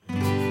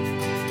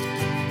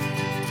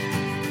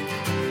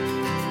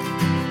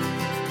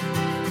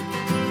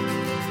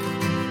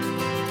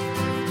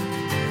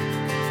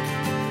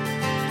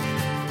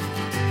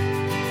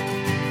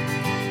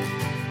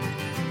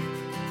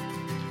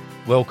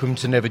Welcome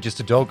to Never Just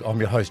a Dog. I'm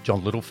your host,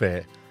 John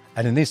Littlefair.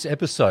 And in this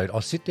episode,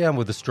 I sit down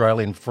with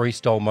Australian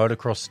freestyle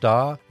motocross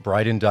star,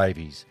 Braden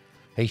Davies.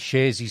 He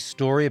shares his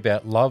story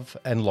about love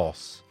and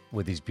loss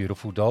with his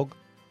beautiful dog,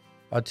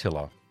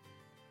 Attila.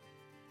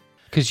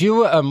 Because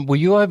you were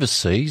you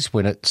overseas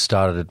when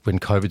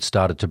COVID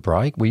started to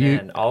break? Were you?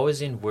 And I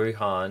was in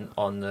Wuhan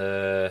on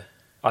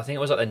I think it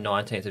was like the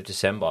 19th of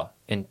December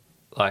in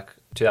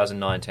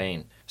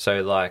 2019.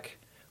 So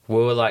we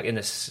were in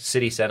the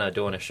city centre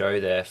doing a show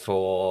there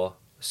for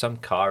some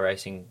car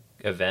racing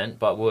event,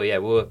 but we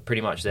were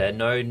pretty much there.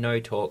 No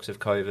talks of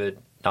COVID,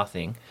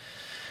 nothing.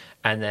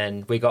 And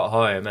then we got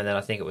home, and then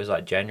I think it was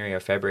January or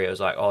February. It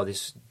was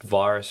this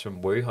virus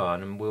from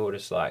Wuhan, and we were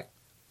just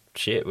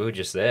shit. We were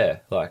just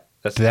there.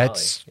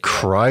 That's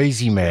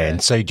crazy, man.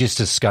 Yeah. So you just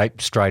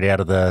escaped straight out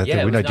of the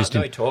window.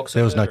 No talks.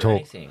 There was no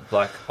talk. Anything.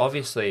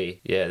 Obviously,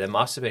 there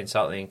must have been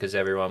something because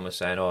everyone was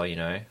saying,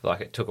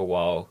 it took a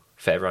while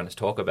for everyone to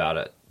talk about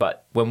it.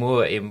 But when we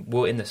were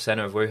in the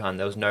center of Wuhan,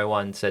 there was no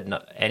one said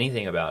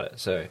anything about it.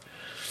 So,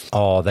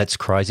 oh, that's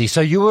crazy.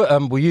 So you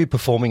were you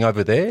performing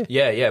over there?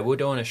 Yeah, we were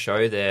doing a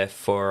show there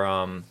for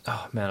I'm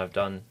trying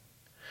to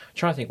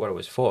think what it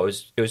was for.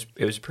 It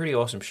was a pretty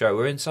awesome show.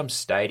 We were in some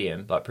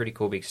stadium, pretty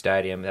cool big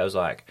stadium. That was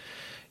I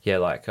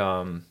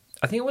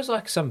think it was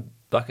a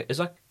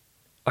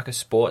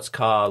sports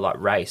car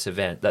race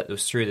event that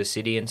was through the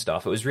city and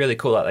stuff. It was really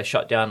cool. They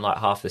shut down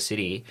half the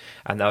city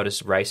and they were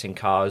just racing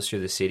cars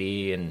through the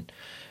city, and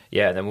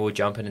then we were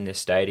jumping in this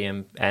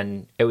stadium,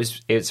 and it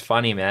was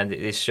funny, man.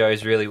 This show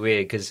is really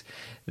weird because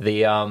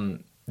the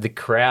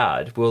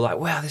crowd, we were like,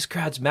 wow, this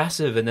crowd's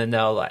massive, and then they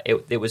were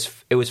it was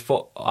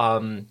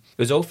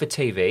all for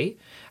TV,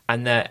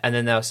 and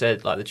then they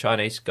said the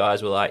Chinese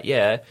guys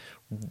were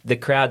the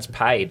crowd's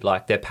paid,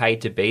 they're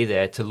paid to be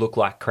there to look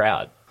like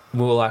crowd. We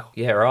were like,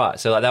 yeah, right.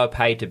 So they were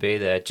paid to be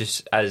there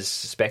just as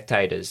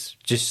spectators,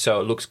 just so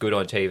it looks good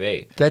on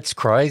TV. That's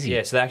crazy.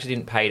 Yeah, so they actually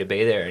didn't pay to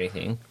be there or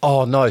anything.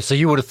 Oh, no. So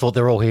you would have thought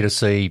they're all here to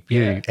see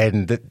you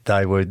and that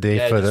they were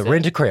there for the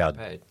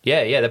rent-a-crowd.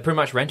 Yeah, they're pretty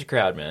much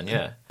rent-a-crowd, man,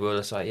 yeah. We were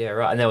just yeah,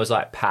 right. And there was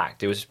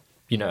packed. It was,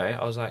 I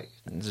was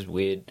this is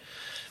weird.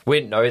 We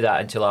didn't know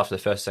that until after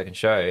the first, second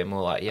show, and we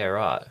were yeah,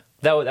 right.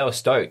 They were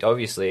stoked,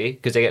 obviously,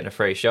 because they're getting a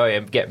free show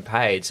and getting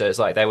paid. So it's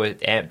they were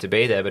amped to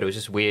be there, but it was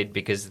just weird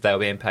because they were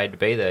being paid to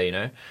be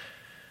there,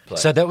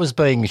 So that was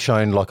being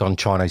shown on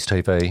Chinese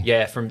TV?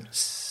 Yeah, from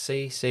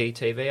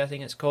CCTV, I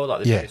think it's called,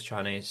 the biggest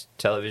Chinese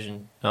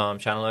television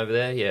channel over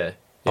there, yeah.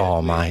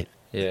 Oh, mate.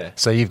 Yeah.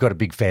 So you've got a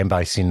big fan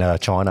base in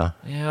China?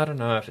 Yeah, I don't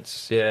know if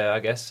it's... Yeah, I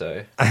guess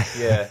so.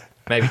 Yeah.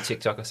 Maybe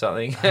TikTok or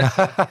something.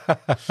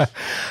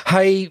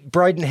 Hey,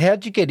 Braden,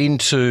 how'd you get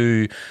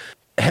into...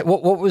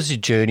 What was your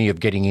journey of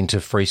getting into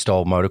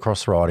freestyle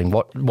motocross riding?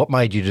 What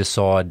made you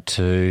decide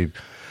to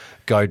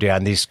go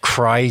down this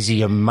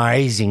crazy,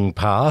 amazing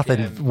path? Yeah.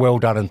 And well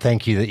done, and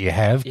thank you that you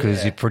have,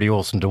 because you're pretty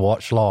awesome to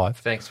watch live.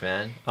 Thanks,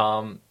 man.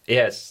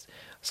 It's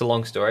a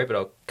long story, but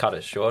I'll cut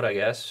it short, I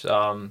guess.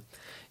 I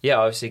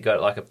obviously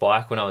got a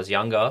bike when I was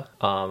younger.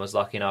 I was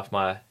lucky enough,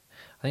 I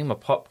think my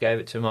pop gave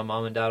it to my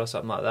mum and dad or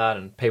something like that,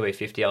 and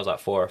PW50, I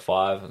was 4 or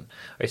 5, and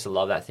I used to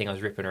love that thing. I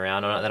was ripping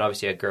around on it, and then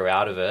obviously I grew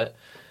out of it.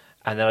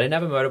 And then I didn't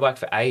have a motorbike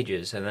for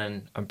ages. And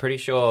then I'm pretty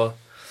sure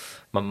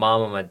my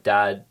mum and my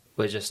dad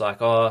were just I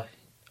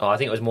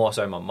think it was more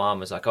so my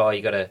mum was you got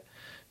to,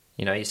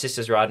 your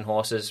sister's riding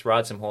horses,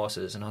 ride some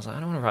horses. And I was I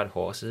don't want to ride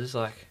horses.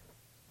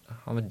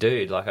 I'm a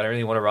dude. I don't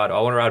really want to ride. I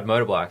want to ride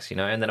motorbikes,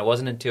 And then it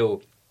wasn't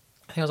until,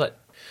 I think I was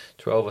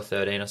 12 or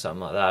 13 or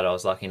something like that, I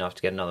was lucky enough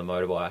to get another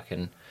motorbike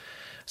and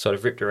sort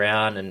of ripped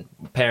around. And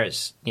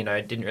parents,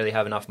 didn't really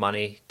have enough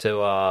money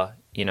to,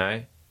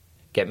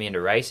 get me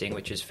into racing,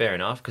 which is fair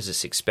enough because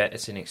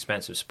it's an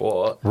expensive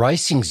sport.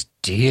 Racing's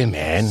dear,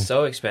 man.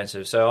 So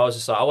expensive. So I was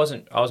just I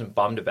wasn't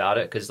bummed about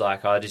it because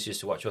I just used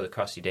to watch all the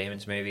Krusty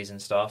Demons movies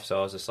and stuff. So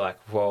I was just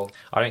well,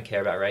 I don't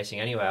care about racing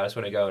anyway. I just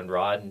want to go and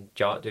ride and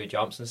do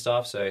jumps and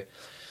stuff. So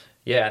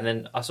yeah, and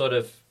then I sort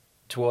of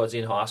towards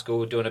in high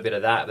school doing a bit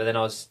of that, but then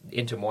I was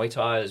into Muay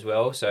Thai as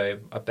well. So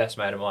a best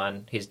mate of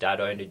mine, his dad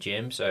owned a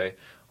gym, so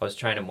I was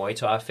training Muay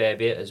Thai a fair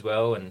bit as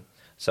well, and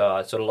so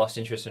I sort of lost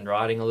interest in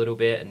riding a little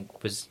bit and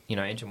was,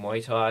 into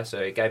Muay Thai. So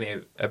it gave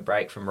me a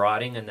break from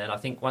riding. And then I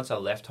think once I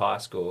left high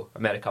school, I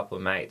met a couple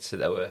of mates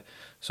that were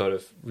sort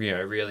of,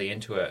 really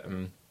into it.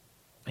 And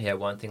yeah,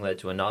 one thing led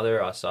to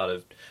another. I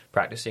started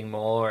practicing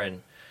more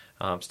and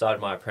started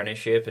my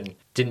apprenticeship and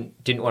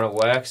didn't want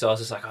to work. So I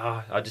was just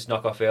I just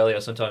knock off early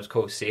or sometimes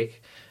call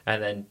sick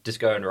and then just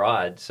go and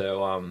ride.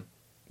 So,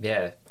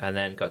 and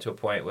then got to a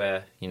point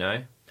where,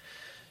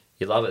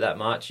 you love it that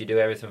much, you do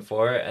everything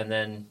for it, and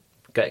then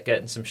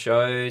getting some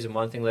shows, and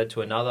one thing led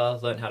to another.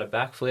 Learned how to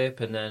backflip,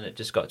 and then it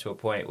just got to a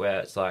point where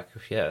it's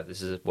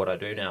this is what I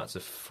do now. It's a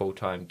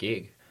full-time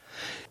gig.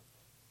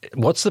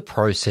 What's the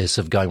process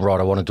of going, right,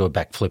 I want to do a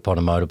backflip on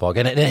a motorbike?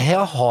 And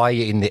how high are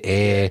you in the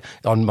air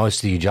on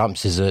most of your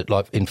jumps? Is it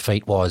in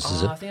feet-wise?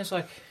 I think it's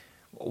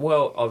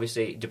well,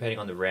 obviously, depending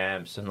on the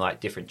ramps and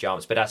different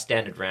jumps, but our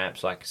standard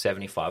ramps,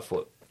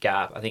 75-foot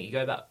gap, I think you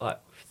go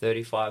about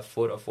 35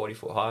 foot or 40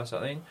 foot high or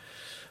something.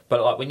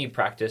 But like when you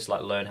practice,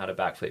 like learn how to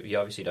backflip, you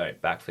obviously don't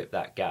backflip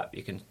that gap.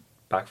 You can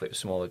backflip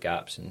smaller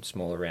gaps and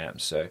smaller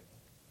ramps. So,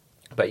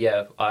 but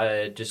yeah,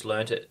 I just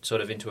learnt it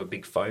sort of into a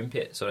big foam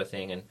pit sort of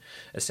thing, and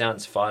it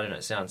sounds fun and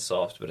it sounds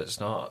soft, but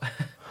it's not.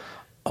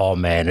 Oh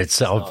man,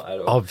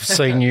 I've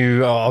seen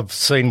you. I've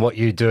seen what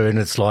you do, and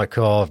it's like,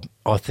 I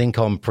think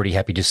I'm pretty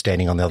happy just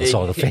standing on the other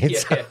side of the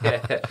fence.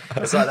 Yeah.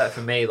 It's like that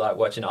for me. Like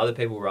watching other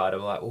people ride,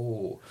 I'm like,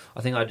 oh,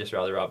 I think I'd just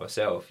rather ride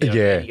myself. You know?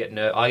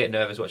 Yeah, I get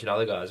nervous watching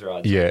other guys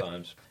ride Yeah.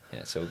 sometimes. Yeah,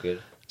 it's all good.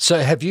 So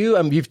have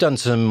you? You've done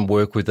some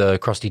work with the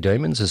Crusty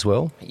Demons as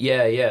well.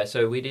 Yeah.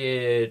 So we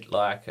did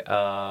like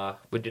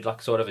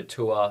sort of a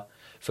tour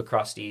for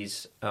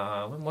Crusties.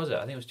 When was it?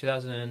 I think it was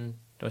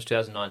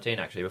 2019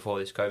 actually, before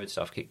this COVID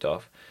stuff kicked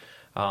off.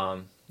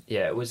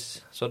 It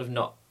was sort of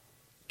not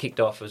kicked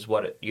off as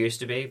what it used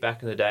to be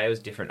back in the day. It was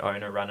a different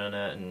owner running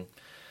it, and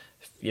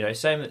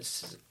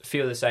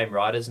few of the same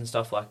riders and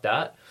stuff like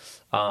that.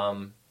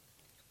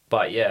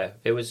 But yeah,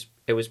 it was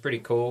pretty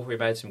cool. We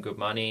made some good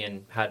money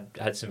and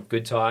had some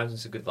good times and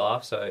some good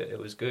laughs. So it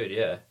was good.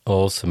 Yeah.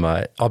 Awesome,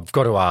 mate. I've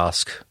got to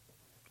ask,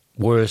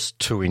 worst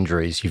 2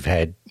 injuries you've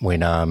had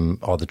when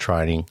either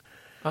training?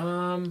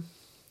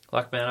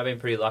 Like, man, I've been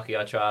pretty lucky.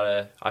 I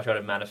try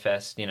to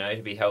manifest,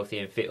 to be healthy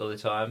and fit all the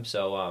time.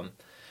 So, I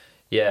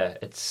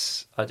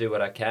do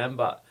what I can.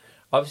 But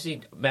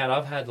obviously, man,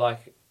 I've had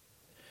like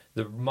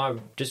my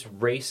just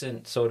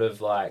recent sort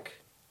of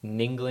like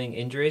niggling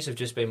injuries have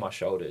just been my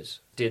shoulders.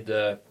 Did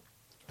the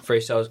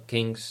Freestyle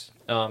Kings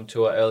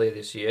tour earlier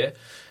this year,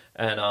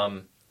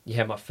 and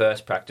my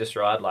first practice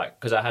ride, like,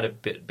 because I had a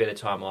bit of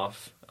time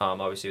off.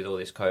 Obviously, with all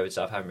this COVID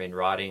stuff, haven't been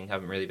riding,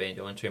 haven't really been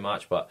doing too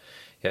much, but.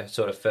 Yeah,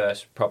 sort of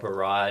first proper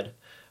ride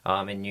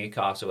in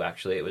Newcastle,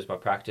 actually. It was my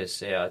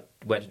practice. Yeah, I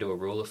went to do a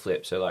ruler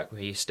flip. So, like,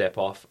 where you step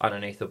off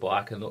underneath the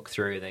bike and look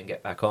through and then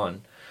get back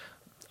on.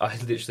 I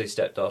literally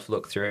stepped off,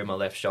 looked through, my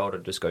left shoulder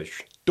just goes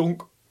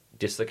dunk,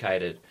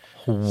 dislocated.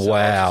 Wow. So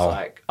I was just,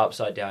 like,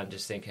 upside down,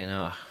 just thinking,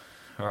 all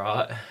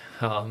right.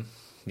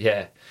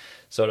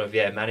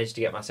 Managed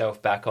to get myself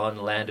back on,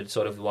 landed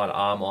sort of one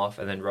arm off,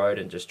 and then rode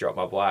and just dropped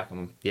my bike.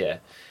 And,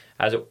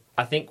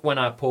 I think when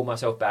I pulled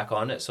myself back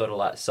on, it sort of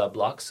like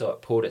sublux, so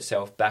it pulled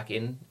itself back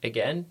in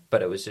again.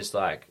 But it was just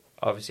like,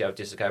 obviously I've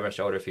dislocated my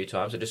shoulder a few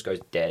times, it just goes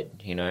dead,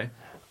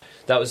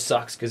 That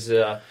sucks because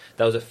that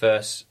was the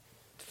first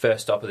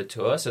stop of the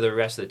tour. So the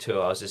rest of the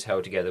tour I was just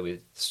held together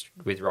with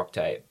rock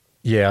tape.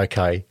 Yeah,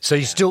 okay. So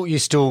you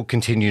still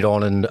continued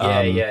on and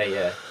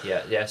I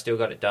still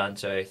got it done.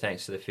 So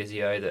thanks to the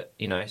physio that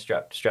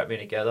strapped me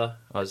together.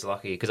 I was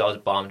lucky because I was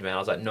bummed, man. I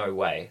was like, no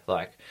way,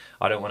 like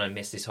I don't want to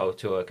miss this whole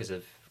tour because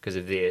of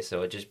this.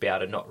 So I'd just be able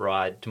to not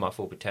ride to my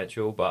full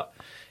potential. But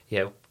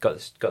yeah, got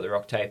the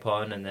rock tape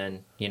on, and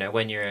then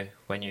when you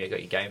got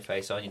your game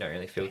face on, you don't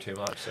really feel too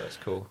much. So it's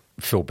cool.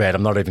 Feel bad.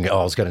 I'm not even.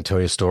 I was going to tell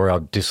you a story. I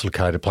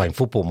dislocated playing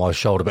football. My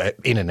shoulder, but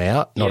in and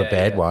out, not a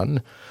bad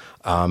one.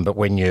 But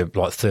when you're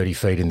like 30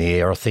 feet in the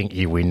air, I think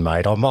you win,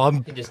 mate.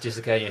 I'm you just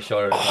dislocating your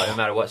shoulder, no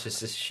matter what. It's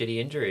just a shitty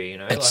injury,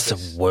 It's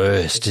the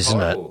worst, isn't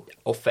horrible. It?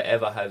 Or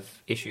forever have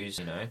issues,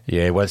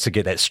 Yeah, once you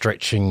get that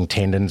stretching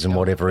tendons and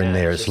whatever in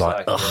there, it's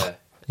like ugh.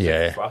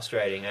 Yeah.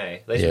 Frustrating, eh?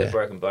 At least with a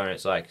broken bone,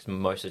 it's like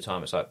most of the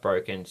time it's like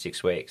broken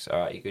 6 weeks. All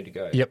right, you're good to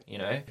go. Yep.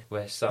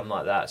 Where something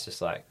like that, it's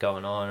just like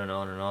going on and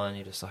on and on.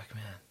 You're just like,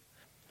 man.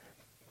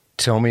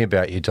 Tell me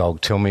about your dog.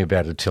 Tell me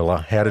about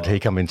Attila. How did he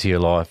come into your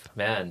life?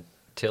 Man,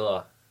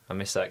 Attila. I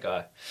miss that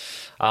guy.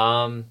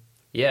 I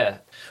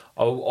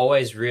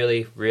always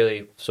really,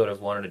 really sort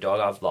of wanted a dog.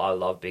 I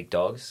love big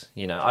dogs.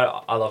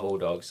 I love all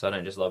dogs. I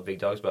don't just love big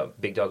dogs,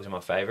 but big dogs are my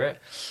favourite.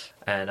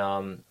 And,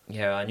 I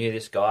knew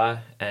this guy,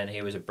 and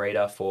he was a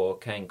breeder for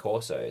Cane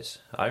Corsos.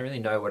 I don't really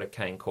know what a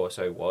Cane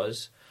Corso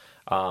was,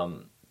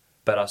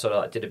 but I sort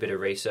of like did a bit of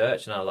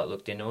research, and I like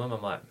looked into them.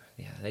 I'm like,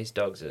 yeah, these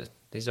dogs are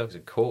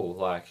cool.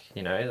 Like,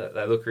 they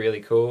look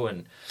really cool,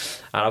 and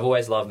I've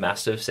always loved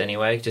Mastiffs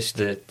anyway, just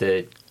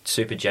the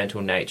super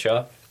gentle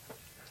nature.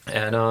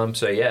 And I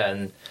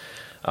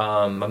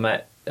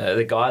met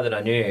the guy that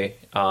I knew.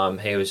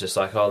 He was just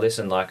like, oh,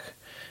 listen, like,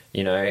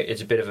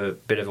 it's a bit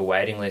of a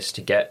waiting list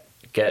to get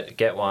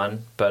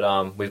one,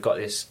 but we've got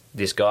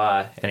this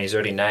guy, and he's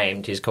already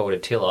named. He's called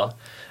Attila.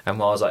 And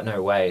I was like,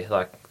 no way,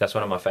 like that's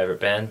one of my favorite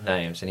band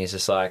names. And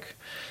he's like,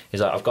 I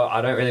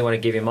don't really want to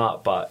give him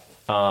up, but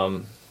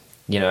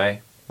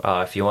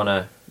if you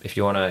wanna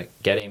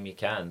get him, you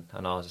can.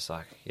 And I was just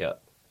like, yeah.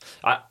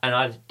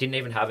 I didn't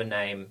even have a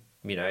name,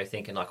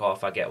 thinking like, oh,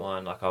 if I get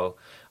one, like I'll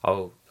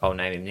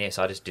name him this.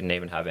 I just didn't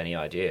even have any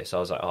idea. So I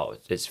was like, oh,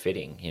 it's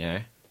fitting,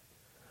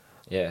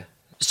 Yeah.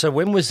 So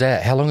when was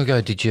that? How long ago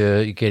did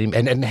you get him?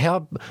 And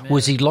how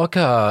was he like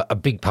a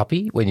big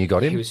puppy when you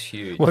got him? He was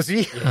huge. Was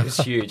he? Yeah, he was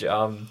huge.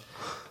 I'm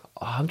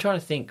trying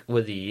to think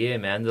with the year,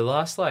 man. The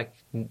last like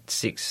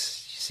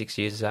six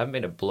years haven't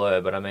been a blur,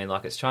 but I mean,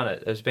 like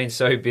it's been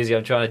so busy.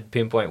 I'm trying to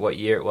pinpoint what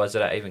year it was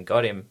that I even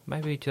got him.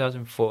 Maybe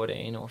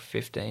 2014 or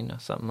 15 or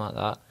something like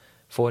that.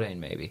 14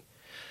 maybe.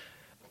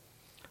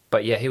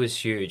 But yeah, he was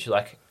huge.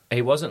 Like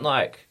he wasn't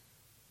like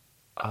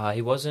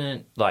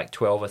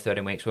 12 or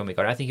 13 weeks when we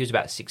got him. I think he was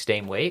about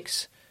 16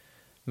 weeks.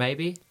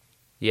 maybe.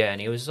 Yeah,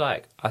 and he was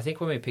like, I think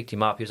when we picked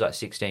him up, he was like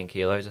 16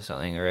 kilos or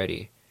something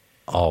already.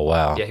 Oh,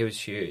 wow. Yeah, he was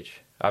huge.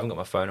 I haven't got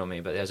my phone on me,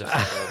 but there's a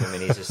photo of him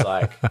and he's just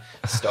like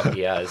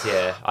stocky as,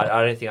 yeah.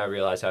 I don't think I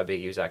realised how big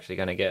he was actually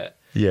going to get.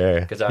 Yeah.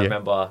 Because I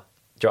remember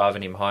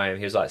driving him home,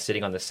 he was like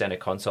sitting on the centre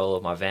console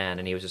of my van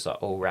and he was just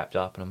like all wrapped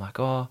up and I'm like,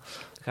 oh,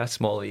 look how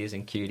small he is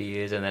and cute he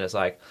is. And then it's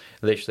like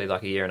literally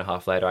like a year and a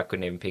half later I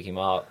couldn't even pick him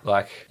up.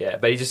 Like, yeah,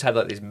 but he just had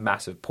like these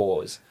massive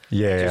paws.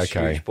 Yeah, just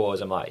okay. huge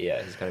paws. I'm like,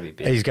 yeah, he's going to be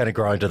big. He's going to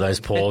grow into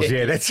those paws.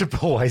 Yeah, that's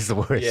always the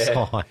worst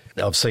Yeah. sign.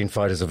 I've seen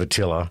photos of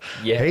Attila.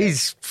 Yeah.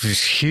 He's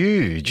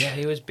huge. Yeah,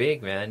 he was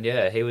big, man.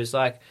 Yeah, he was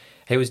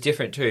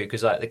different too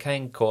because like the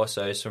Cane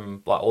Corsos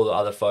from like all the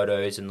other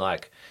photos and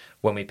like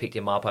when we picked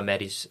him up, I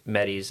met his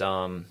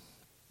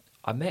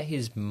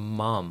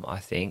mum, I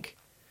think,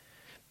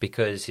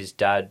 because his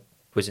dad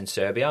was in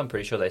Serbia. I'm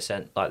pretty sure they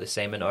sent like the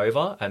semen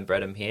over and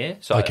bred him here.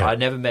 So Okay. I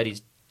never met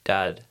his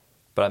dad,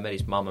 but I met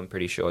his mum. I'm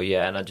pretty sure.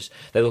 Yeah, and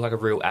they look like a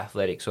real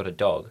athletic sort of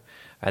dog.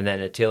 And then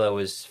Attila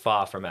was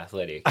far from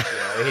athletic. You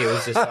know? He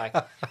was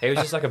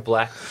just like a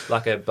black,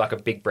 like a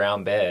big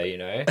brown bear. You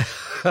know,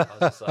 I was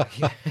just like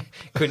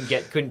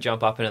couldn't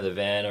jump up into the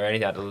van or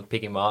anything. I had to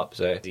pick him up.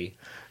 So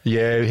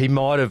Yeah, he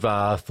might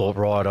have thought,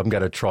 right, I'm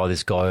going to try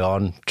this guy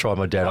on, try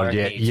my dad I on. reckon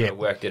Yeah, he sort yeah. of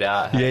worked it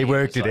out. Yeah, he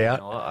worked was it like, out.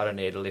 You know what? I don't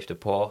need to lift a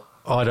paw.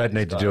 I don't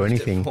need to do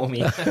Lift it anything. for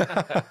me.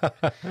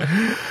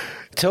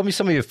 Tell me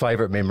some of your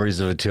favourite memories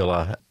of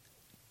Attila.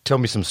 Tell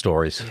me some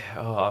stories.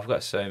 Oh, I've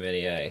got so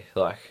many,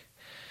 Like,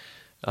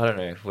 I don't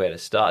know where to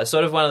start. It's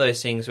sort of one of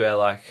those things where,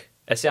 like,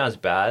 it sounds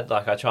bad.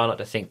 Like, I try not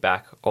to think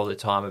back all the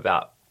time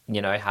about,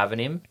 you know, having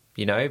him,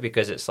 you know,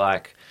 because it's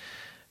like,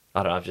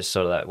 I don't know, I'm just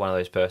sort of like one of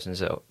those persons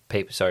that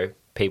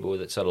people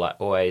that sort of like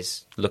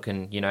always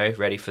looking, you know,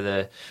 ready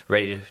to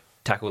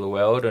tackle the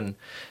world and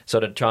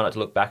sort of try not to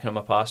look back on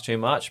my past too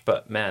much.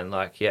 But man,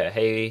 like, yeah,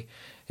 he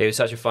was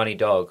such a funny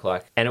dog.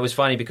 Like, and it was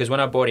funny because when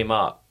I brought him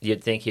up,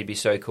 you'd think he'd be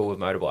so cool with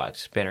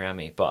motorbikes, being around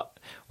me. But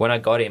when I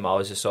got him, I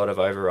was just sort of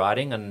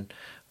overriding, and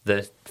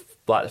the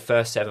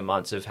first 7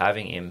 months of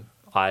having him,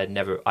 I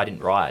didn't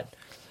ride.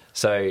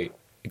 So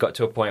it got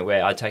to a point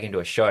where I'd take him to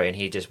a show and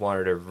he just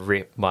wanted to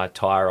rip my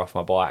tyre off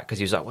my bike because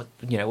he was like,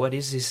 what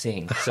is this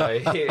thing? So,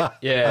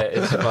 yeah,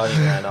 it's funny,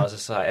 man. I was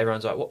just like,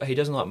 everyone's like, he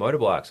doesn't like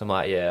motorbikes. I'm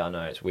like, yeah, I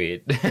know, it's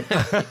weird. He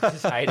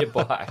just hated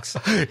bikes.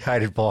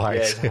 Hated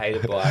bikes. Yeah,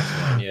 hated bikes,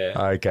 man,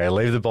 yeah. Okay,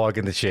 leave the bike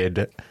in the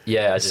shed.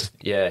 Yeah,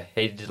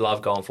 he did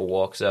love going for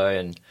walks though,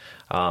 and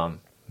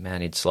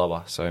man, he'd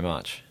slobber so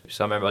much.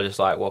 So I remember just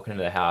like walking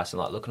into the house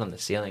and like looking on the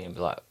ceiling and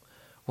be like,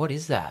 what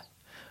is that?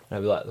 And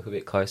I'd be like, look a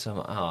bit closer. I'm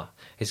like,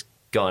 he's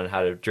gone and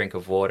had a drink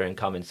of water and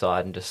come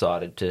inside and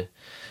decided to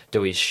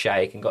do his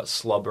shake and got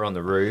slobber on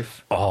the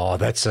roof. Oh,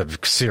 that's a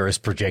serious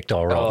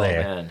projectile right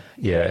there. Man.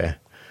 Yeah.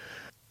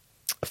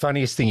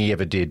 Funniest thing he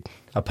ever did,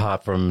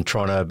 apart from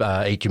trying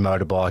to eat your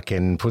motorbike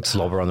and put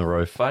slobber on the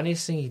roof?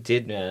 Funniest thing he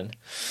did, man.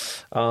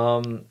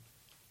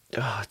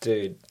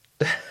 Dude.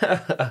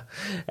 I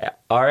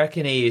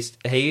reckon he used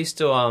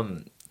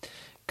to,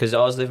 because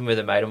I was living with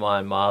a mate of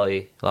mine,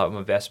 Marley, like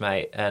my best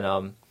mate, and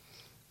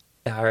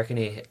I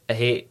reckon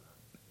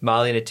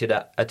Marley and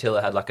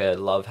Attila had like a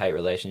love-hate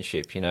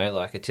relationship, you know?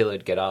 Like, Attila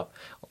would get up.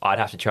 I'd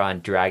have to try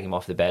and drag him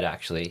off the bed,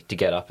 actually, to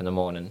get up in the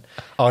morning.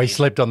 Oh, he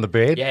slept on the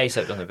bed? Yeah, he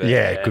slept on the bed.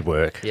 Yeah, good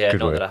work. Yeah,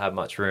 good not work. that I have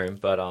much room,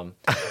 but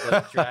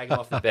I'd drag him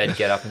off the bed,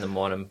 get up in the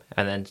morning,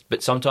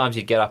 but sometimes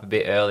he'd get up a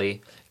bit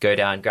early, go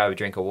down, grab a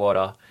drink of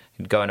water,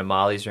 he'd go into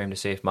Marley's room to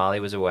see if Marley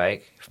was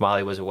awake. If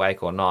Marley was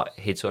awake or not,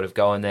 he'd sort of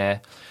go in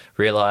there,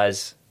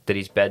 realise that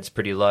his bed's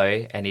pretty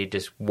low, and he'd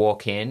just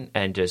walk in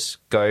and just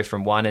go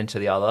from one end to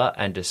the other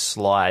and just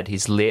slide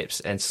his lips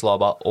and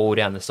slobber all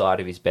down the side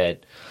of his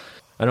bed.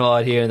 And all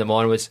I'd hear in the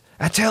morning was,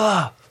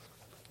 Attila,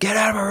 get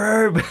out of my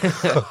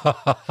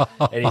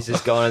room. And he's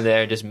just gone in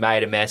there and just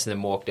made a mess and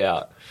then walked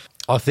out.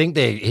 I think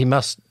he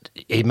must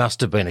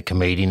have been a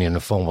comedian in a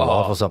form of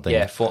life or something.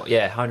 Yeah,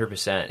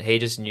 100%. He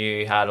just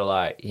knew how to,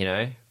 like, you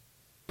know.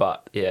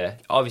 But yeah,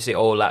 obviously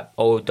all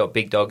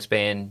big dogs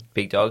being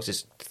big dogs,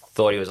 just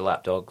thought he was a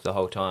lap dog the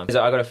whole time. I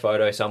got a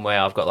photo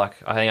somewhere. I've got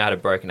I think I had a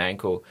broken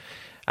ankle,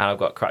 and I've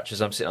got crutches.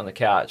 I'm sitting on the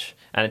couch,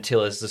 and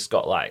Attila's just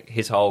got like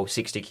his whole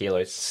 60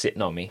 kilos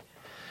sitting on me.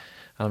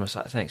 And I'm just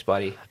like, thanks,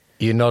 buddy.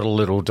 You're not a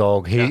little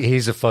dog.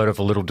 Here's a photo of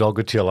a little dog,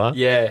 Attila.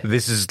 Yeah.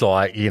 This is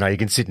like, you know, you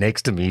can sit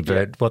next to me,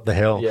 but what the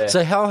hell? Yeah.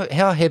 So how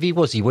heavy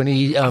was he when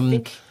he...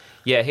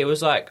 He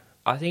was like,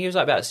 I think he was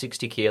like about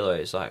 60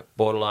 kilos, like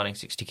borderlining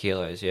 60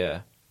 kilos,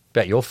 yeah.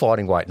 About your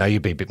fighting weight? No,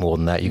 you'd be a bit more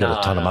than that. You got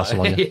a ton of muscle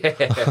on you.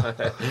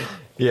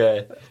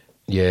 Yeah.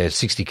 Yeah,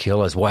 60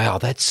 kilos. Wow,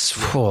 that's...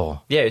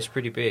 Yeah, it's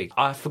pretty big.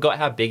 I forgot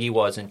how big he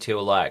was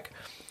until like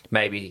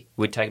maybe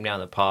we'd take him down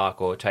to the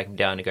park or take him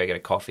down to go get a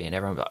coffee, and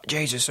everyone would be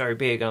like, "Jeez, he's so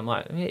big." And I'm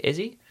like, "Is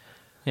he?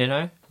 You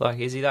know, like,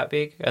 is he that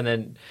big?" And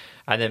then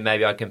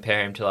maybe I'd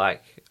compare him to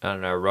like, I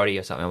don't know, Roddy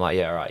or something. I'm like,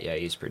 "Yeah, right, yeah,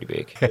 he's pretty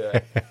big."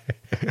 Yeah.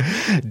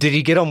 Did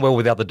he get on well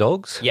with other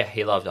dogs? Yeah,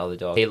 he loved other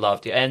dogs. He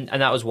loved it. And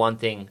that was one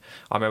thing.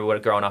 I remember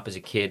when growing up as a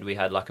kid, we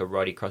had like a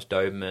Rottie Cross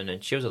Doberman,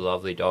 and she was a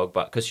lovely dog,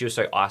 but because she was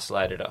so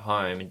isolated at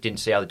home and didn't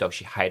see other dogs,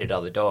 she hated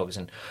other dogs.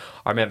 And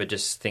I remember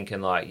just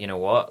thinking, like, you know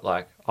what?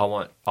 Like, I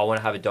want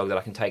to have a dog that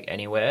I can take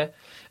anywhere,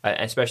 and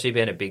especially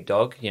being a big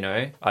dog, you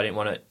know. I didn't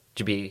want it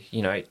to be,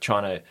 you know,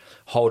 trying to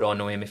hold on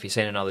to him if he's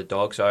seen another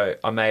dog. So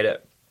I made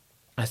it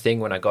a thing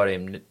when I got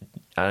him.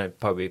 And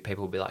probably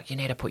people will be like, you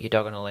need to put your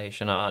dog on a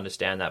leash, and I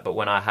understand that. But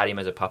when I had him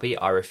as a puppy,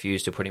 I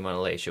refused to put him on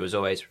a leash. It was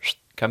always,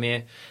 come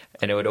here,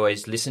 and it would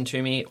always listen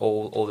to me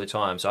all the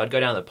time. So I'd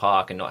go down the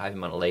park and not have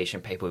him on a leach,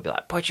 and people would be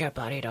like, put your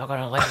bloody dog on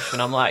a leash.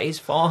 And I'm like, he's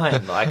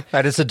fine. Like,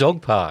 and it's a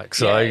dog park,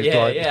 so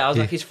yeah. I was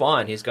like, he's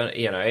fine. He's gonna,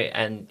 you know,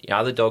 and you know,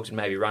 other dogs would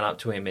maybe run up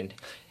to him, and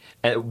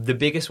the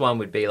biggest one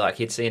would be like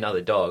he'd see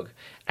another dog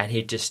and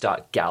he'd just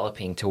start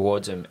galloping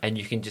towards him, and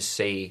you can just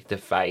see the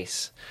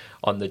face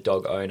on the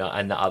dog owner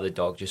and the other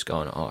dog just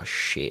going, oh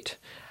shit.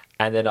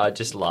 And then I'd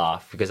just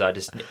laugh because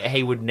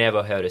he would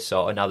never hurt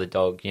another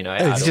dog, you know.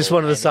 He just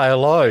wanted to say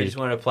hello. He just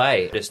wanted to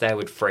play. They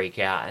would freak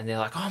out and they're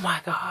like, oh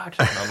my God.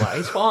 And I'm like,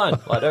 he's fine.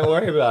 Like, don't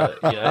worry about it.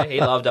 You know, he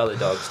loved other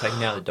dogs. Take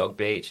him down to the dog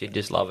beach. He'd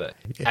just love it.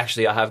 Yeah.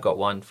 Actually, I have got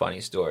one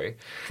funny story.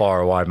 Fire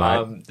away,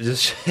 mate.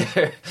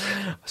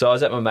 So I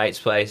was at my mate's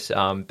place,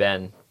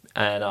 Ben,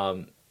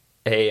 and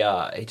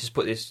he just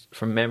put this,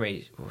 from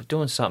memory,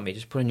 doing something. He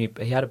just put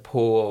he had a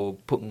pool,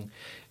 putting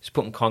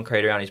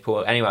concrete around his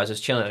pool. Anyway, I was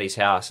just chilling at his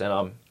house,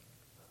 and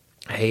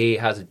he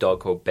has a dog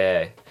called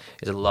Bear.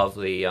 He's a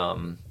lovely,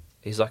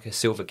 he's like a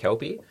silver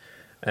Kelpie.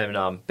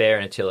 And Bear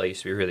and Attila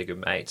used to be really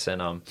good mates.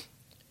 And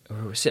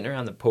we were sitting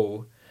around the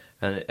pool,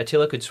 and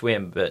Attila could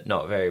swim, but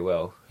not very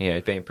well. You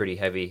know, being pretty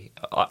heavy.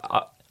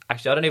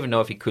 Actually, I don't even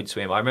know if he could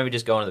swim. I remember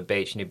just going to the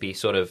beach, and he'd be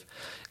sort of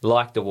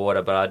like the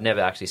water, but I'd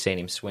never actually seen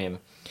him swim.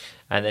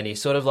 And then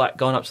he's sort of like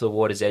gone up to the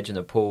water's edge in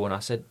the pool, and I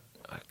said,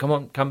 come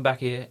on, come back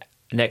here.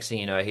 Next thing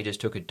you know, he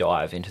just took a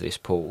dive into this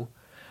pool,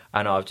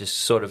 and I've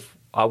just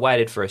I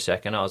waited for a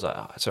second. I was like,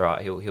 oh, it's all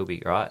right, he'll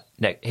be right.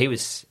 He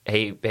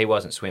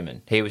wasn't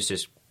swimming. He was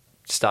just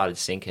started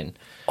sinking.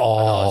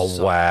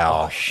 Oh,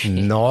 wow. Oh, shit.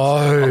 No.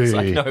 I was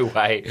like, no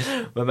way.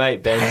 My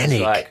mate Ben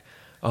was like,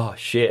 oh,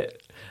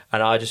 shit.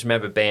 And I just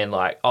remember being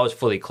like, I was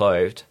fully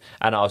clothed,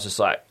 and I was just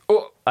like,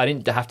 oh, I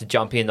didn't have to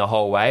jump in the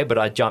whole way, but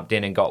I jumped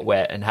in and got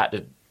wet and had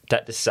to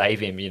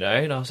save him, you know.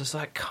 And I was just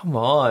like, come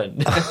on.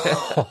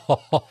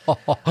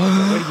 What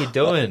are you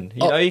doing?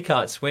 You know you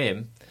can't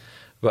swim.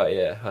 But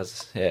yeah,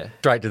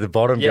 straight to the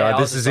bottom, yeah,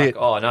 going, this is it.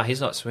 Oh, no, he's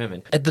not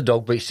swimming. At the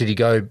dog beach, did he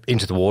go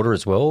into the water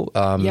as well?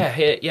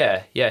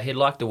 He'd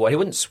like the water. He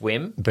wouldn't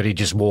swim. But he'd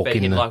just walk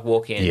in. He'd like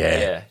walk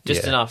in,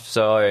 just enough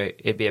so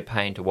it'd be a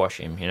pain to wash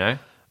him, you know.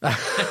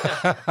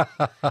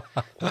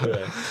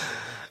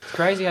 It's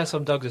crazy how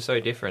some dogs are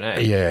so different, eh?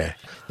 Yeah.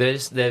 They've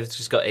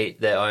just got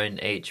their own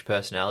each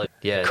personality.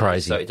 Yeah,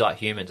 crazy. So it's like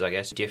humans, I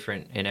guess,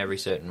 different in every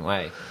certain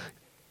way.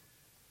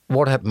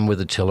 What happened with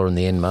Attila in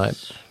the end,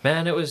 mate?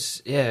 Man, it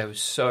was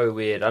so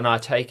weird. And I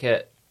just take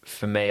it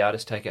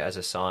as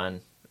a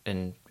sign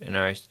in, you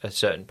know, a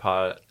certain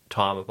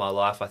time of my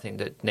life, I think,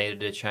 that needed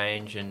to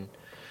change. And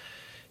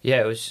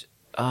yeah, it was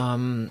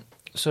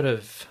sort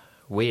of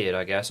weird,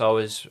 I guess. I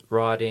was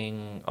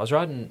riding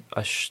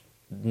a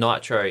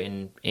Nitro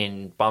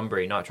in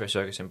Bunbury, Nitro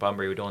Circus in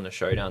Bunbury. We were doing the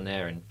show down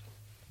there, and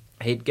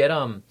he'd get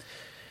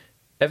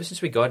ever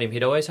since we got him,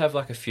 he'd always have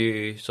like a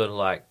few sort of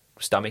like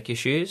stomach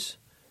issues,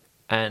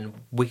 and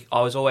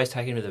I was always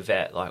taking him to the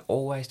vet,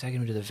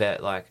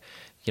 like,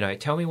 you know,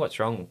 tell me what's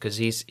wrong, because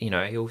he's, you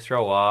know, he'll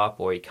throw up,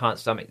 or he can't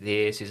stomach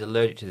this, he's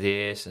allergic to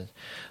this. And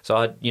so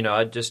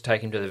I'd just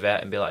take him to the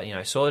vet and be like, you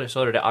know, sort it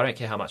out. I don't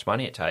care how much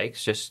money it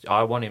takes, just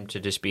I want him to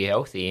just be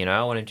healthy, you know.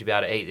 I want him to be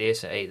able to eat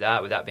this and eat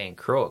that without being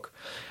crook.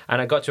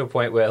 And I got to a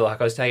point where,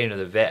 like, I was taking him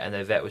to the vet, and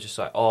the vet was just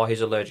like, oh,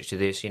 he's allergic to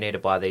this, you need to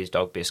buy these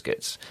dog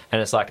biscuits,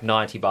 and it's like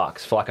 $90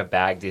 for like a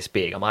bag this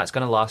big. I'm like, it's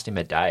going to last him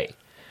a day.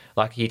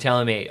 Like, you're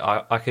telling me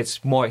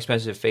it's more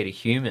expensive to feed a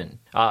human,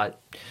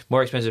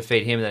 more expensive to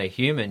feed him than a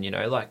human, you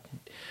know? Like,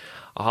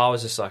 I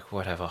was just like,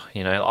 whatever,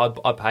 you know,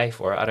 I pay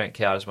for it. I don't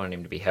care. I just wanted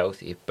him to be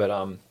healthy.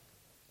 But,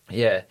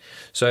 yeah.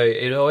 So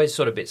it always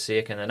sort of a bit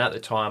sick. And then at the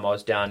time I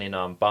was down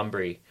in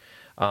Bunbury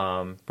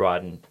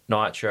riding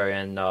Nitro,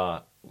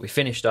 and we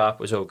finished up. It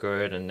was all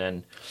good. And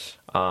then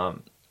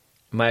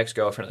my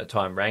ex-girlfriend at the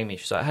time rang me.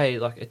 She's like, hey,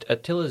 like,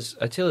 Attila's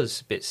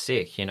a bit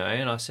sick, you know?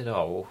 And I said,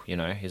 oh, well, you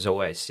know, he's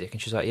always sick.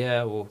 And she's like,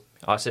 yeah, well,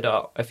 I said,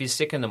 oh, if he's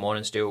sick in the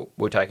morning still,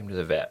 we'll take him to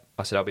the vet.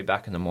 I said, I'll be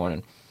back in the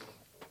morning.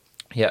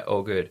 Yeah,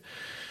 all good.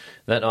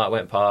 That night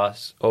went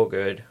past, all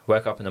good.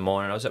 Woke up in the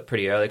morning. I was up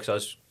pretty early because I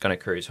was going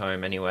to cruise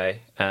home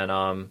anyway.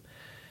 And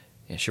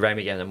she rang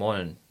me again in the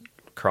morning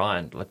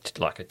crying,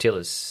 like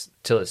Attila's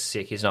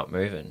sick, he's not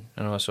moving.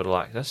 And I was sort of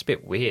like, that's a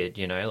bit weird,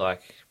 you know,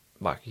 like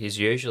he's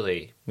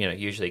usually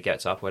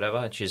gets up, whatever.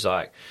 And she's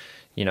like,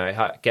 you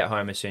know, get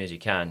home as soon as you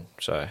can.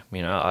 So,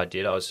 you know, I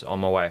did. I was on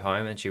my way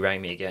home, and she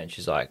rang me again.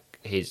 She's like,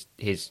 he's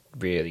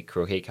really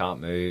crook. He can't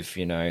move,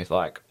 you know,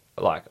 like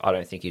I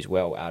don't think he's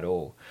well at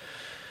all.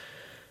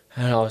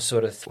 And I was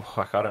sort of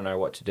like, I don't know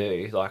what to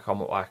do.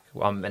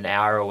 I'm an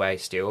hour away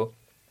still.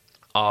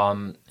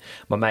 My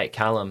mate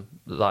Callum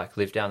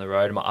lived down the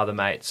road, and my other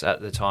mates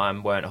at the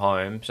time weren't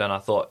home. So, and I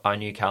thought I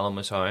knew Callum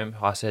was home.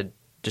 I said,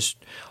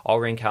 I'll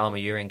ring Callum or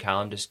you ring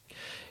Callum, just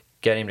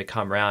get him to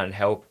come round and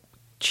help.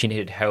 She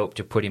needed help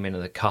to put him into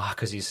the car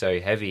because he's so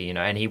heavy,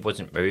 and he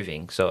wasn't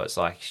moving. So it's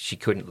like she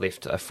couldn't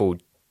lift a full,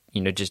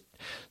 just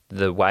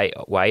the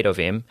weight of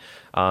him.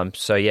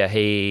 So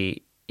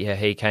he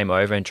came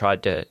over and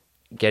tried to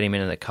get him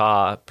in the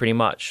car pretty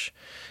much.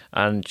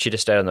 And she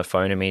just stayed on the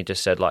phone to me,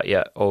 just said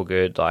yeah, all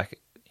good.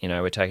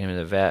 We're taking him to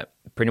the vet.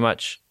 Pretty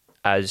much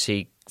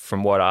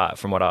from what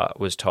I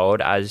was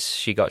told, as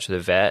she got to the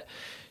vet,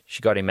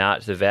 she got him out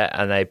to the vet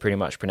and they pretty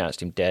much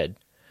pronounced him dead.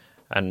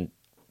 And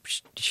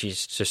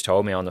she's just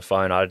told me on the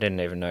phone, I didn't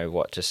even know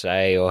what to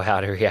say or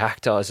how to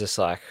react. I was just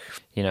I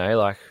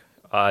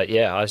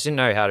just didn't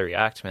know how to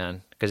react,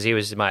 man, because he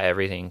was my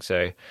everything.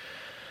 So,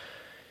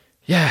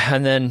 yeah,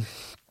 and then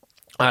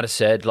I just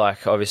said,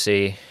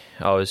 obviously,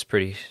 I was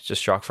pretty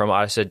distraught from it.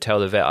 I said, tell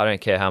the vet, I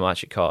don't care how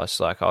much it costs.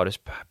 I'll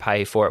just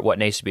pay for it. What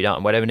needs to be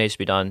done, whatever needs to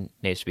be done,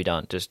 needs to be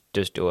done. Just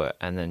do it.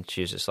 And then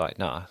she was just like,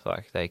 nah,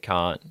 they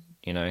can't.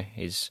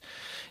 He's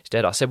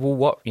dead. I said, well,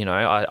 what?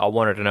 I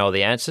wanted to know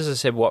the answers. I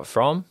said, what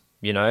from?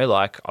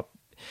 I'm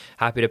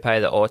happy to pay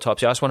the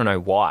autopsy. I just want to know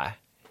why.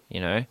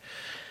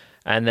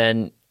 And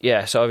then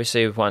so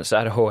obviously once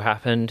that all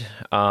happened,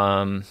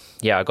 I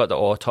got the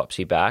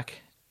autopsy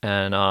back,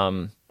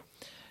 and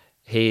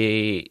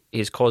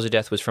his cause of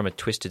death was from a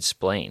twisted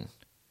spleen,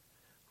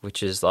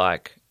 which is I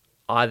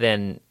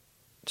then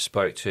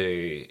spoke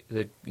to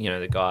the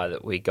guy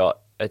that we got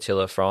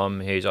Attila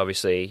from, who's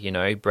obviously,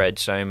 bred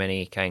so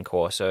many cane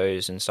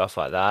corsos and stuff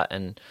like that,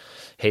 and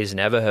he's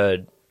never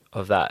heard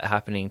of that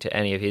happening to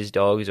any of his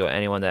dogs or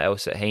anyone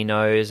else that he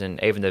knows.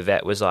 And even the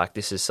vet was like,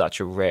 this is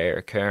such a rare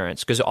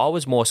occurrence, because I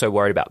was more so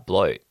worried about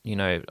bloat.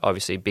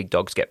 Obviously big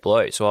dogs get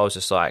bloat, so I was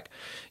just like,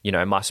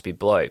 it must be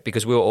bloat,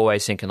 because we were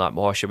always thinking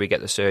should we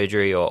get the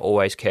surgery, or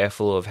always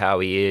careful of how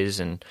he is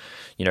and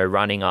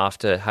running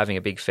after having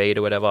a big feed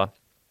or whatever.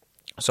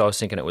 So I was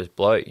thinking it was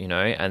bloat,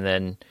 and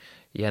then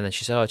and then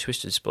she said,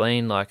 twisted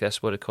spleen,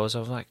 that's what it caused. I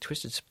was like,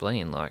 twisted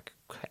spleen,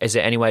 is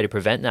there any way to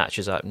prevent that?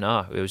 She's like,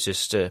 no, it was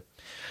just a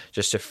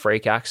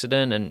freak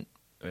accident, and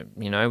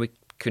we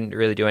couldn't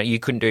really do you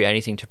couldn't do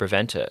anything to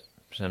prevent it.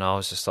 And I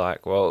was just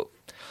like, well,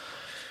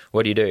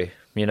 what do you do?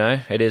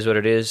 It is what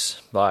it is.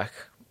 I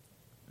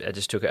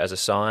just took it as a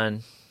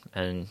sign,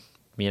 and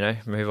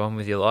move on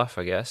with your life,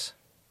 I guess.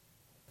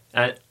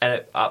 And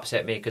it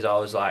upset me, because I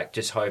was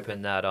just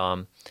hoping that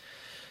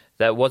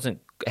that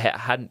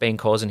hadn't been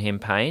causing him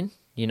pain.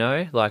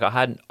 I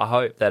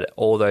hope that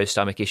all those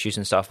stomach issues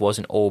and stuff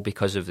wasn't all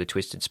because of the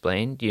twisted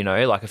spleen,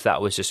 if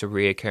that was just a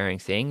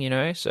reoccurring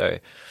thing, so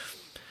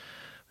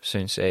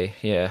soon see,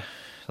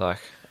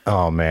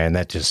 Oh man,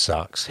 that just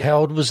sucks. How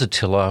old was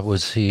Attila?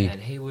 Was he?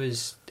 And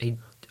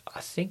I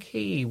think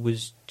he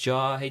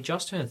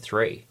just turned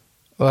 3.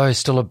 Oh, he's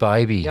still a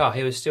baby. Yeah,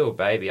 he was still a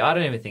baby. I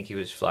don't even think he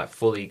was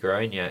fully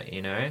grown yet,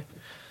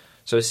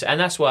 So, and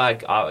that's why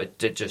it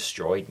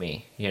destroyed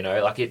me,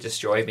 it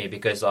destroyed me,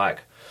 because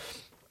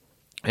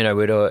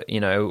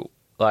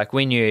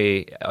we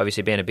knew,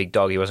 obviously being a big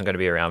dog, he wasn't going to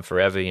be around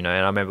forever, and I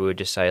remember we would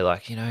just say,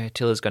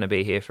 Attila's going to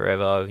be here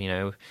forever,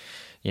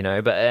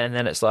 but, and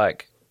then it's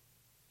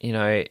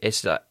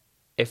it's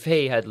if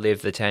he had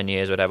lived the 10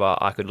 years, whatever,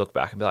 I could look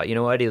back and be like,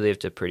 what, he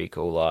lived a pretty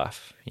cool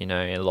life,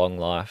 a long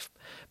life,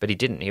 but he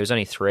didn't. He was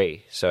only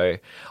 3. So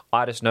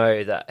I just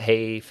know that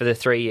for the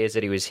 3 years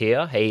that he was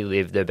here, he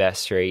lived the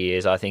best 3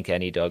 years I think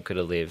any dog could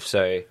have lived.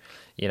 So,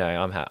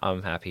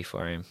 I'm happy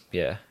for him.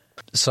 Yeah.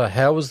 So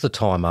how was the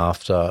time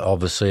after?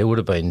 Obviously, it would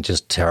have been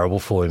just terrible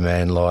for you,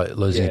 man,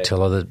 losing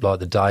Attila,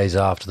 the days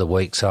after, the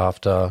weeks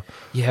after.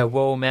 Yeah,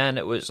 well, man,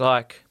 it was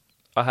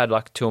I had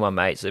 2 of my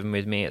mates living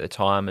with me at the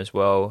time as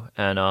well.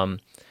 And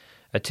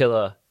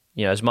Attila,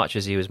 as much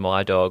as he was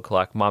my dog,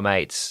 my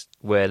mates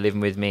were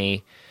living with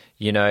me,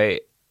 when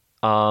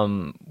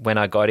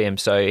I got him.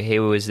 So he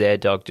was their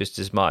dog just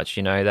as much,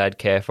 they'd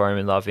care for him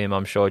and love him,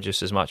 I'm sure,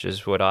 just as much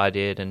as what I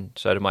did. And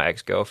so did my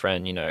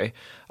ex-girlfriend,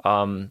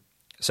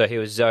 So he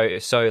was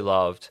so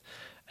loved,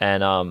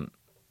 and one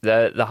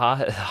of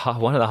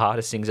the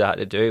hardest things I had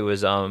to do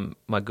was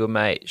my good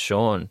mate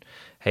Sean.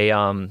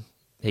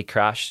 He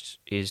crashed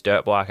his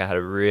dirt bike and had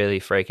a really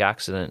freak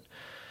accident,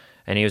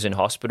 and he was in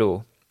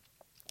hospital.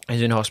 He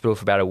was in hospital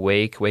for about a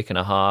week and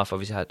a half.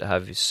 Obviously had to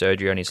have his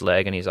surgery on his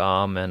leg and his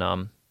arm,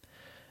 and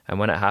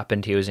when it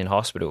happened, he was in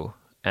hospital,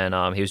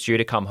 and he was due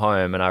to come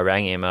home, and I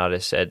rang him and I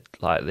just said,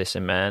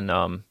 listen, man,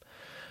 I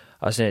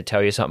was going to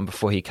tell you something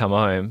before he come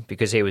home,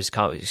 because he was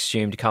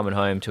assumed coming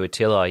home to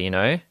Attila,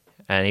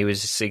 and he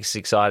was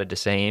excited to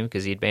see him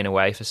because he'd been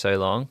away for so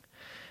long.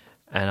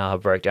 And I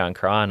broke down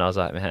crying. I was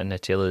like, man,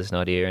 Attila's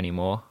not here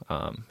anymore.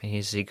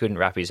 He couldn't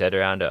wrap his head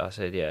around it. I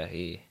said,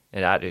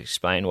 and I had to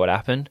explain what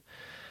happened.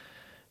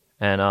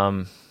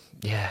 And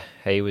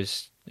he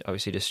was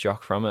obviously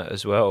distraught from it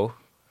as well.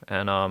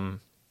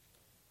 And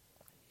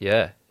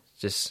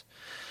just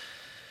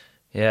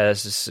Yeah,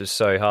 this is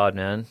so hard,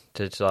 man.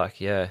 To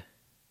like, yeah.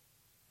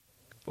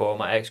 Well,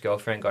 my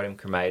ex-girlfriend got him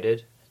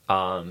cremated.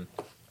 Yeah,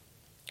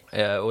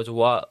 it was a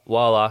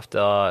while after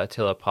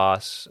Attila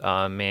passed.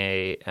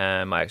 Me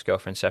and my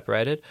ex-girlfriend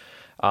separated,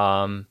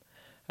 and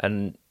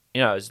it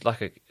was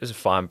like it was a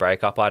fine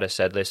breakup. I just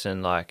said,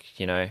 listen, like,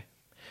 you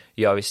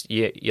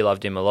obviously you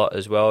loved him a lot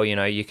as well.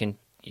 You can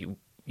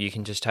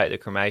just take the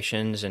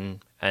cremations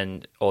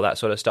and all that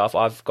sort of stuff.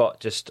 I've got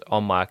just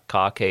on my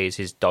car keys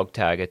his dog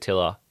tag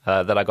Attila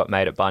that I got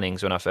made at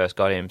Bunnings when I first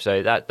got him.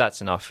 So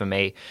that's enough for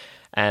me.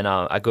 And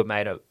a good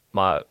mate of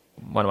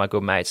one of my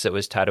good mates that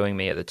was tattooing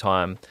me at the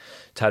time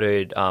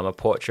tattooed a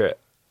portrait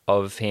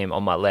of him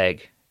on my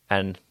leg,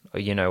 and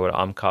you know what,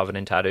 I'm covered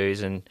in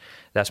tattoos, and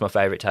that's my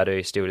favourite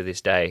tattoo still to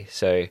this day.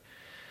 So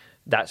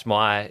that's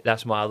my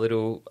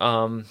little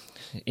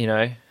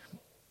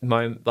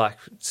like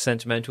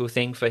sentimental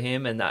thing for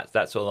him, and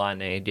that's all I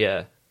need.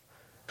 Yeah.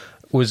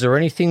 Was there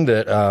anything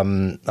that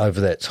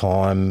over that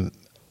time?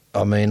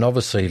 I mean,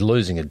 obviously,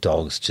 losing a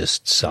dog's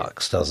just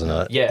sucks, doesn't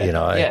it?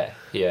 Yeah,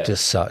 yeah.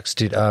 Just sucks.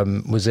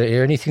 Was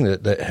there anything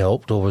that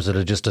helped, or was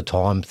it just a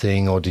time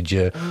thing, or did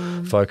you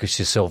focus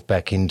yourself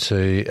back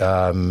into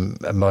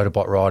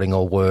motorbike riding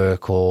or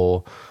work,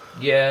 or?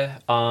 Yeah,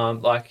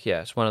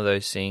 it's one of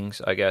those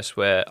things, I guess,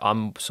 where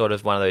I'm sort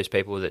of one of those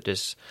people that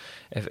just,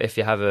 if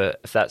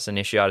that's an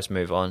issue, I just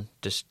move on.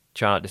 Just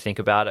try not to think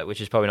about it,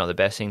 which is probably not the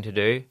best thing to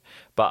do.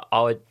 But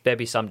there'd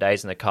be some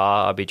days in the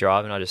car I'd be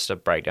driving, I just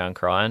break down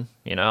crying.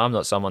 I'm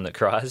not someone that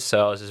cries,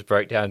 so I was just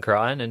broke down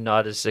crying, and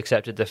I just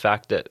accepted the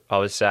fact that I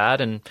was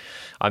sad and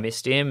I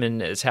missed him,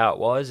 and it's how it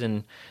was.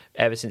 And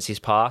ever since he's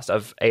passed,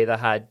 I've either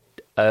had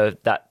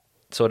that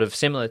sort of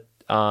similar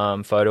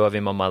photo of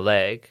him on my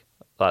leg,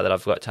 like that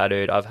I've got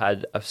tattooed. I've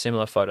had a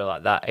similar photo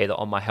like that either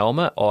on my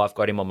helmet, or I've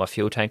got him on my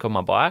fuel tank on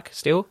my bike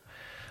still.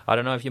 I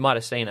don't know if you might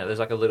have seen it. There's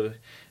like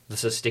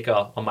there's a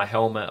sticker on my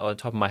helmet, or on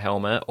top of my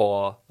helmet,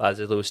 or there's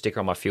a little sticker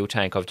on my fuel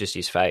tank of just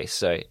his face.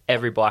 So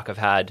every bike I've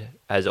had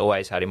has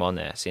always had him on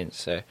there since.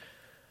 So,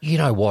 you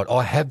know what?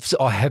 I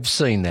have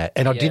seen that,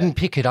 and I didn't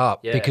pick it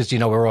up because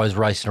we're always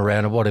racing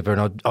around and whatever,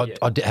 and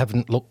I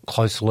haven't looked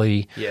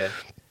closely. Yeah.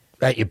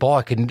 At your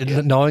bike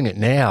and knowing it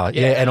now,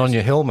 and on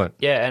your helmet.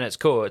 Yeah, and it's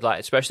cool. Like,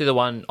 especially the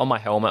one on my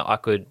helmet, I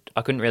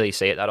couldn't really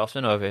see it that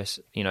often.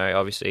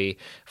 Obviously,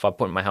 if I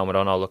put my helmet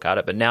on, I'll look at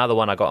it. But now the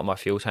one I got on my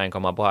fuel tank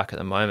on my bike at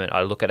the moment,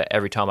 I look at it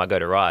every time I go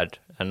to ride,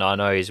 and I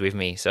know he's with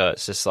me. So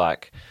it's just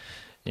like,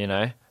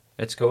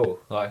 it's cool.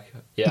 Like,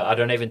 I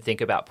don't even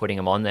think about putting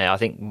him on there. I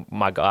think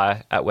my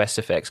guy at West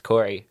Effects,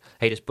 Corey,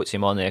 he just puts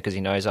him on there because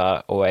he knows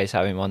I always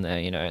have him on there.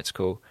 It's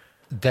cool.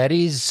 That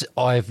is,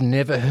 I've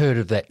never heard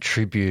of that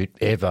tribute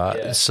ever.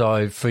 Yeah.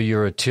 So for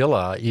your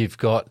Attila, you've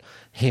got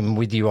him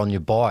with you on your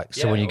bike.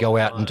 So when you go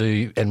out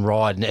and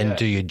ride and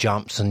do your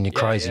jumps and your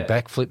crazy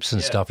backflips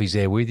and stuff, he's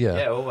there with you.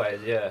 Yeah, always,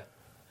 yeah.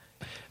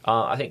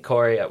 I think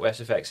Corey at West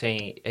Effects,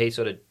 he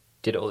sort of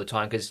did it all the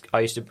time because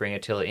I used to bring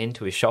Attila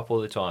into his shop all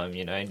the time,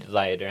 and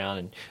lay it down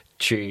and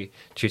chew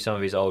some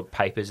of his old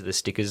papers, the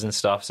stickers and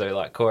stuff. So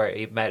like Corey,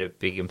 he made a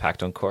big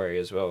impact on Corey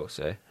as well,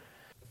 so...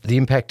 The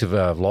impact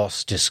of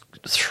loss just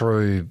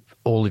through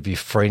all of your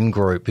friend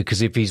group,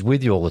 because if he's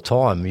with you all the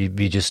time,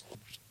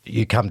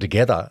 you come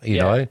together, you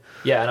know.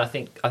 Yeah, and I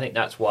think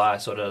that's why I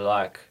sort of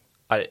like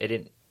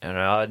didn't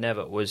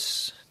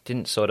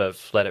sort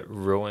of let it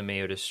ruin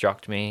me or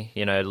destruct me,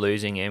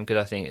 losing him,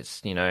 because I think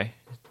it's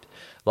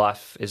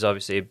life is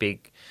obviously a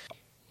big,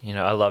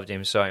 I loved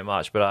him so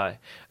much, but I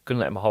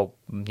couldn't let my whole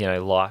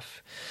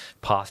life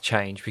path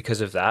change because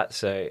of that.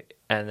 So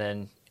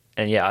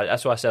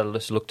that's why I said I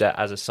just looked at it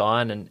as a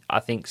sign. And I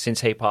think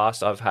since he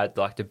passed, I've had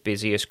like the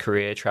busiest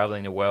career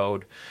traveling the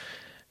world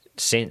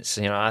since.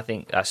 I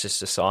think that's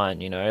just a sign.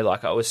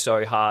 Like it was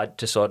so hard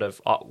to sort of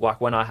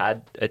like when I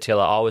had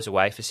Attila, I was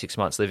away for 6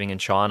 months living in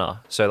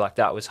China, so like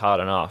that was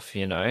hard enough,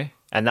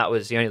 And that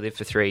was, he only lived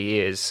for 3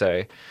 years,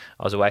 so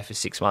I was away for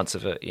 6 months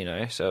of it,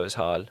 so it was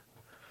hard.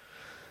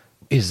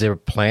 Is there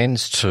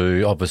plans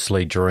to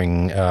obviously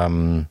during?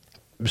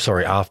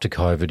 After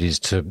COVID, is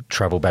to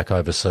travel back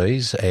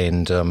overseas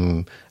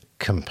and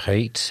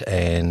compete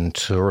and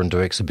tour and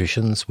do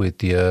exhibitions with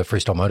the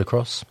freestyle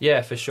motocross?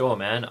 Yeah, for sure,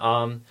 man.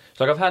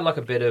 So I've had like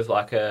a bit of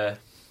like I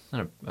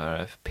don't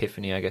know,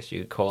 epiphany, I guess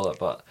you could call it,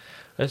 but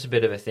it's a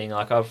bit of a thing.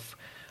 Like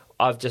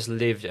I've just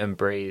lived and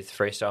breathed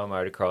freestyle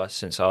motocross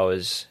since I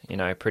was,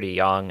 pretty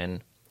young,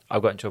 and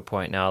I've gotten to a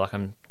point now, like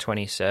I'm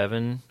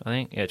 27, I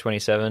think. Yeah,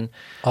 27.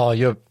 Oh,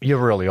 you're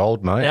really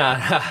old, mate.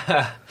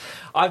 Yeah.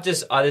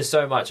 There's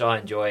so much I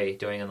enjoy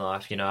doing in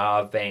life.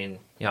 I've been,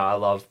 I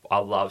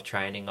love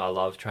training. I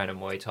love training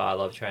Muay Thai. I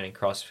love training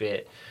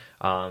CrossFit.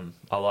 I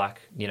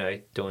like,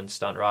 doing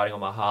stunt riding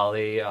on my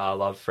Harley. I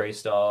love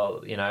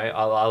freestyle.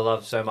 I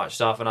love so much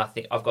stuff. And I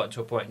think I've gotten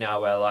to a point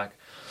now where like,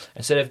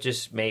 instead of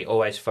just me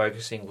always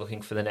focusing,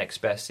 looking for the next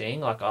best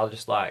thing, like I'll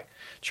just like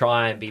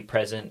try and be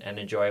present and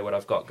enjoy what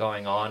I've got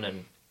going on.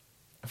 And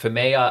for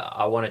me,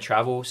 I want to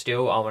travel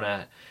still. I want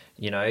to,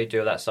 do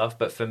all that stuff.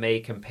 But for me,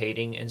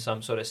 competing in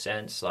some sort of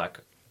sense, like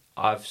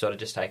I've sort of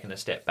just taken a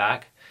step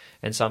back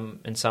in some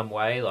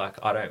way.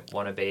 Like, I don't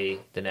want to be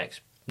the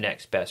next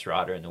best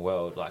rider in the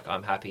world. Like,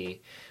 I'm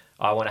happy.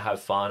 I want to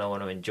have fun. I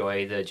want to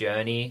enjoy the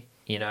journey.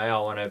 You know,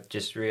 I want to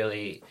just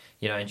really,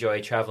 you know,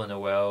 enjoy traveling the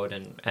world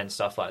and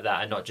stuff like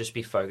that, and not just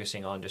be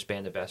focusing on just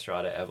being the best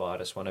rider ever. I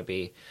just want to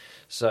be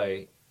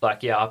so.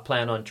 Like, yeah, I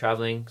plan on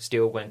traveling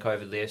still when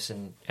COVID lifts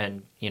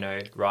and you know,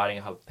 riding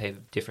a heap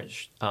of different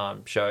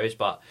shows,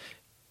 but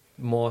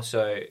more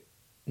so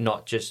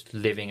not just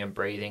living and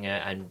breathing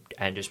it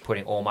and just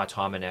putting all my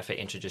time and effort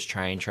into just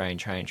train.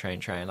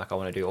 Like, I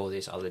want to do all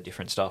this other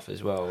different stuff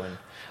as well. And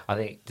I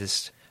think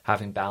just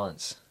having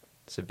balance,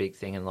 it's a big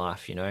thing in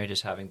life, you know,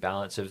 just having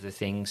balance of the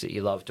things that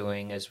you love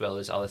doing as well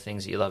as other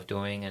things that you love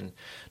doing, and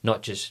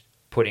not just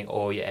putting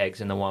all your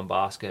eggs in the one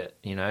basket,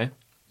 you know.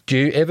 Do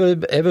you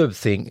ever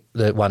think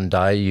that one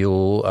day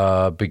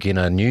you'll begin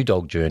a new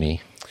dog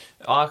journey?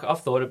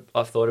 I've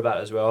thought about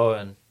it as well,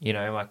 and you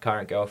know, my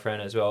current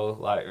girlfriend as well,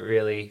 like,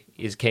 really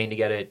is keen to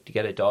get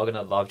a dog, and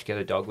I'd love to get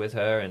a dog with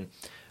her.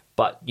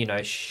 But you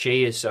know,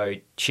 she is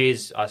I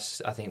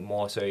think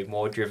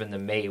more driven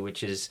than me,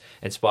 which is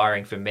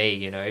inspiring for me,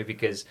 you know,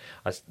 because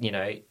you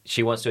know,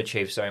 she wants to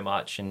achieve so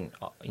much, and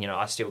you know,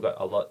 I still got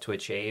a lot to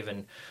achieve,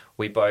 and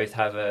we both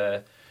have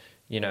a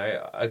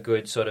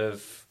good sort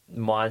of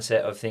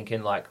mindset of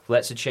thinking, like,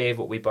 let's achieve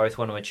what we both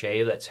want to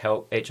achieve, let's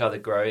help each other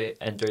grow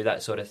and do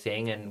that sort of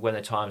thing, and when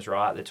the time's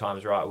right,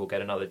 we'll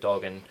get another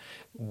dog. And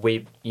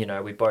we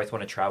both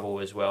want to travel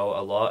as well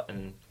a lot,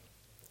 and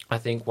I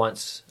think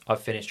once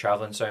I've finished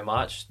traveling so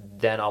much,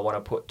 then I want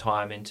to put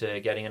time into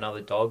getting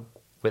another dog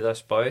with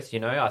us both, you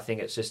know. I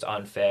think it's just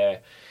unfair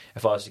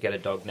if I was to get a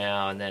dog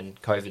now and then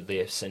COVID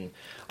lifts and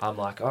I'm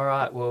like, all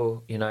right,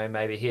 well, you know,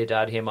 maybe here,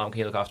 Dad, here, Mum, can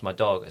you look after my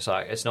dog? It's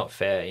like, it's not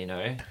fair, you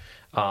know.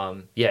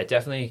 Yeah,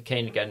 definitely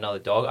keen to get another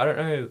dog. I don't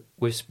know,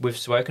 we've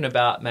spoken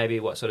about maybe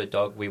what sort of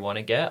dog we want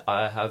to get.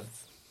 I have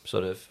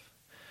sort of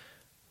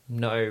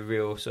no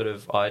real sort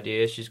of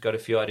idea. She's got a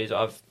few ideas.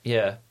 I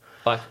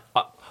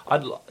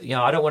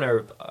don't want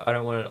to,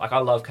 like, I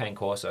love cane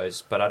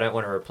corsos, but I don't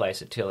want to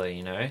replace Attila,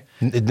 you know?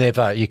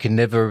 You can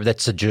never,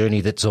 that's a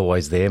journey that's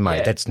always there, mate.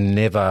 Yeah. That's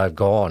never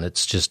gone.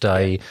 It's just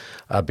a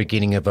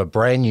beginning of a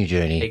brand new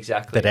journey.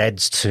 Exactly. That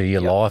adds to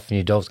your life and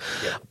your dogs.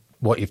 Yep.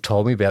 What you've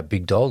told me about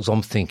big dogs,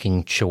 I'm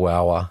thinking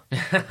Chihuahua.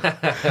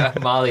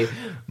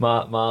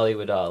 Marley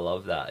would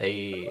love that.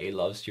 He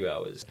loves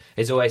Chihuahuas.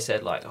 He's always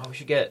said, like, oh, we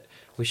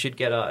should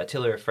get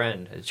Attila a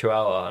friend, a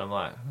Chihuahua. And I'm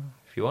like,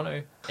 if you want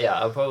to. Yeah,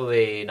 I'll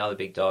probably another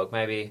big dog.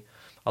 Maybe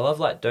I love,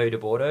 like, Doe de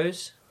Bordeaux.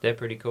 They're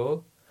pretty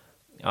cool.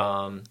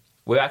 Me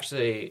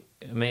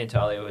and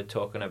Talia were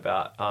talking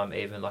about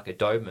even like a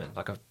Doberman,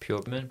 like a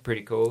Pureman,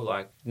 pretty cool.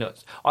 Like,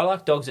 I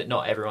like dogs that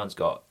not everyone's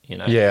got, you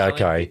know. Yeah,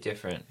 okay. A bit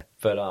different,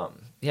 but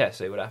yeah,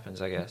 see what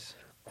happens, I guess.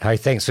 Hey,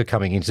 thanks for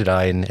coming in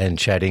today and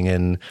chatting,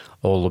 and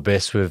all the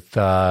best with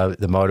the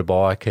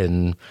motorbike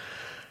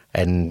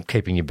and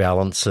keeping your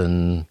balance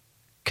and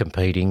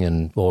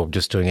competing or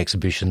just doing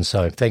exhibitions.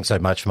 So thanks so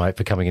much, mate,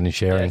 for coming in and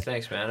sharing. Yeah,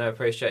 thanks, man. I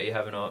appreciate you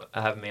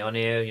having me on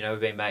here. You know,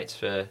 we've been mates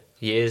for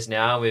years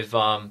now. We've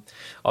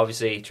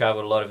obviously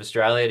travelled a lot of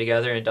Australia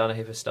together and done a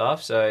heap of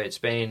stuff. So it's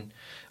been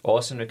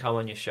awesome to come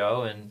on your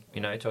show and, you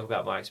know, talk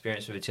about my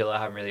experience with Attila. I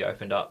haven't really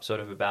opened up sort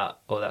of about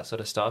all that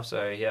sort of stuff.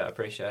 So yeah, I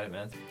appreciate it,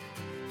 man.